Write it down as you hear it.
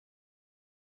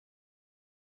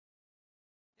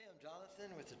Jonathan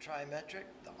with the Trimetric,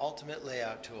 the ultimate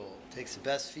layout tool. It takes the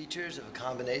best features of a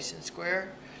combination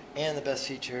square and the best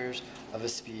features of a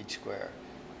speed square.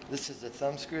 This is the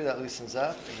thumb screw that loosens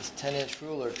up, and this 10-inch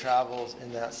ruler travels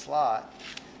in that slot.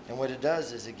 And what it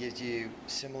does is it gives you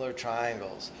similar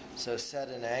triangles. So set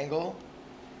an angle,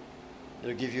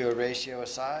 it'll give you a ratio of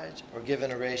sides, or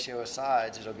given a ratio of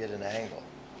sides, it'll get an angle.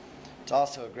 It's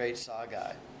also a great saw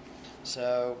guide.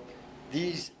 So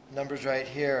these numbers right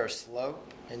here are slope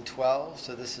in 12,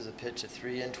 so this is a pitch of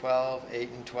 3 and 12, 8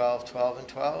 and 12, 12 and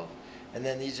 12. And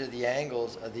then these are the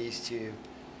angles of these two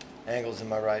angles in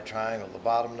my right triangle. The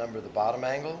bottom number, the bottom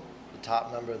angle, the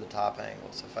top number, the top angle.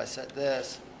 So if I set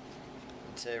this,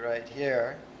 and say right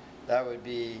here, that would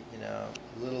be, a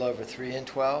little over 3 and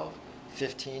 12.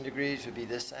 15 degrees would be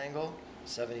this angle,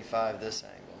 75 this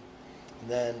angle.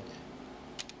 And then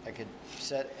I could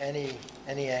set any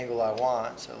angle I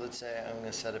want. So let's say I'm going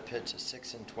to set a pitch of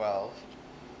 6 and 12.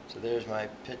 So there's my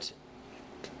pitch.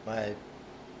 My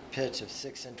pitch of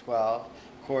 6 and 12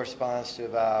 corresponds to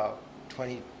about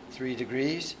 23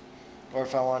 degrees. Or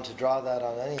if I want to draw that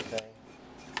on anything,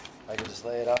 I could just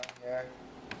lay it on here,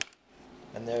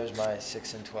 and there's my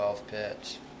 6 and 12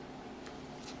 pitch.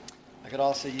 I could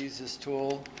also use this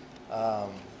tool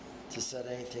to set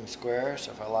anything square.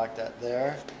 So if I lock that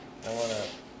there, and I want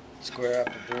to square up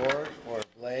a board or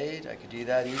a blade, I could do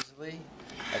that easily.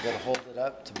 I could hold it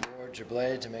up to boards or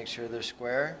blades to make sure they're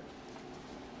square.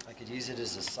 I could use it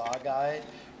as a saw guide,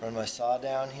 run my saw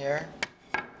down here.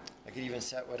 I could even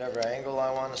set whatever angle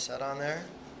I want to set on there,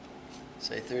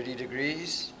 say 30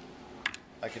 degrees.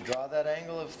 I could draw that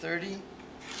angle of 30,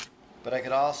 but I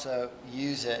could also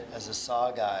use it as a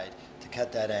saw guide to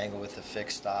cut that angle with a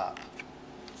fixed stop.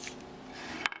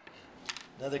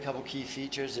 Another couple key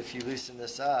features: if you loosen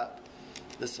this up,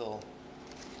 this will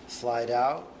slide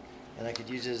out, and I could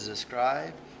use it as a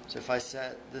scribe. So if I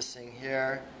set this thing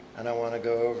here and I want to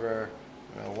go over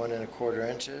 1 1/4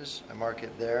 inches, I mark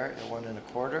it there at 1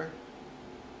 1/4,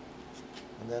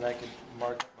 and then I could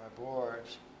mark my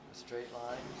boards with straight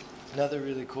lines. Another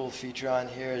really cool feature on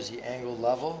here is the angle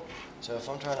level. So if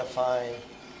I'm trying to find,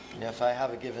 if I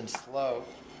have a given slope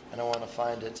and I want to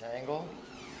find its angle,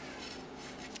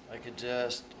 I could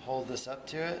just hold this up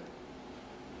to it.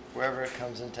 Wherever it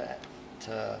comes wherever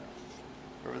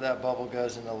that bubble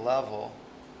goes into level,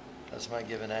 that's my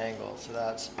given angle. So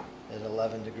that's at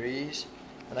 11 degrees.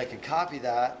 And I could copy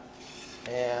that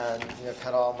and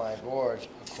cut all my boards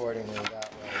accordingly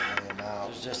that way and lay them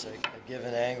out. There's just a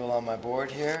given angle on my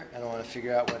board here, and I want to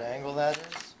figure out what angle that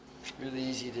is. Really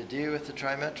easy to do with the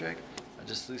Trimetric. I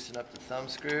just loosen up the thumb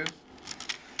screw,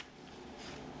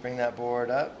 bring that board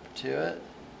up to it.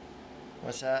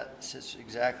 Once that sits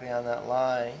exactly on that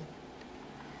line,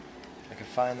 I can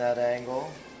find that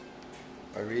angle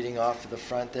by reading off of the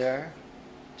front there,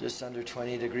 just under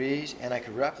 20 degrees, and I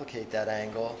could replicate that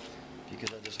angle because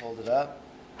I just hold it up,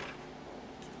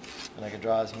 and I can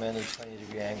draw as many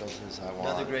 20-degree angles as I want.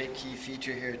 Another great key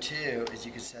feature here too is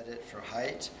you can set it for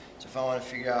height. So if I want to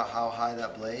figure out how high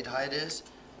that blade height is,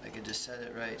 I could just set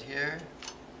it right here,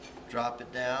 drop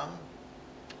it down,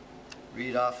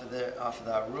 read off of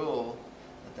that rule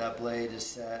that blade is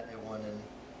set at 1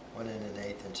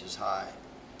 1/8 inches high.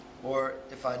 Or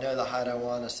if I know the height I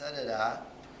want to set it at,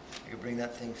 I could bring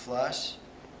that thing flush,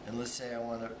 and let's say I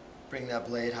want to bring that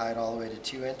blade height all the way to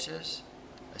 2 inches.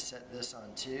 I set this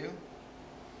on 2.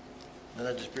 Then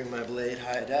I just bring my blade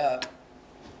height up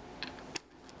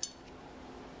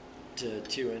to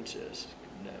 2 inches.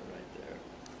 Right there.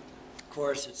 Of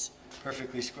course, it's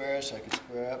perfectly square, so I could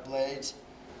square up blades.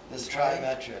 This is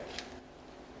Trimetric,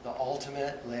 the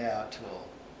ultimate layout tool.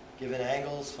 Given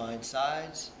angles, find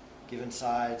sides. Given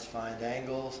sides, find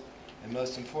angles. And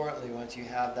most importantly, once you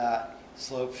have that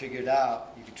slope figured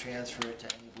out, you can transfer it to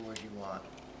any board you want.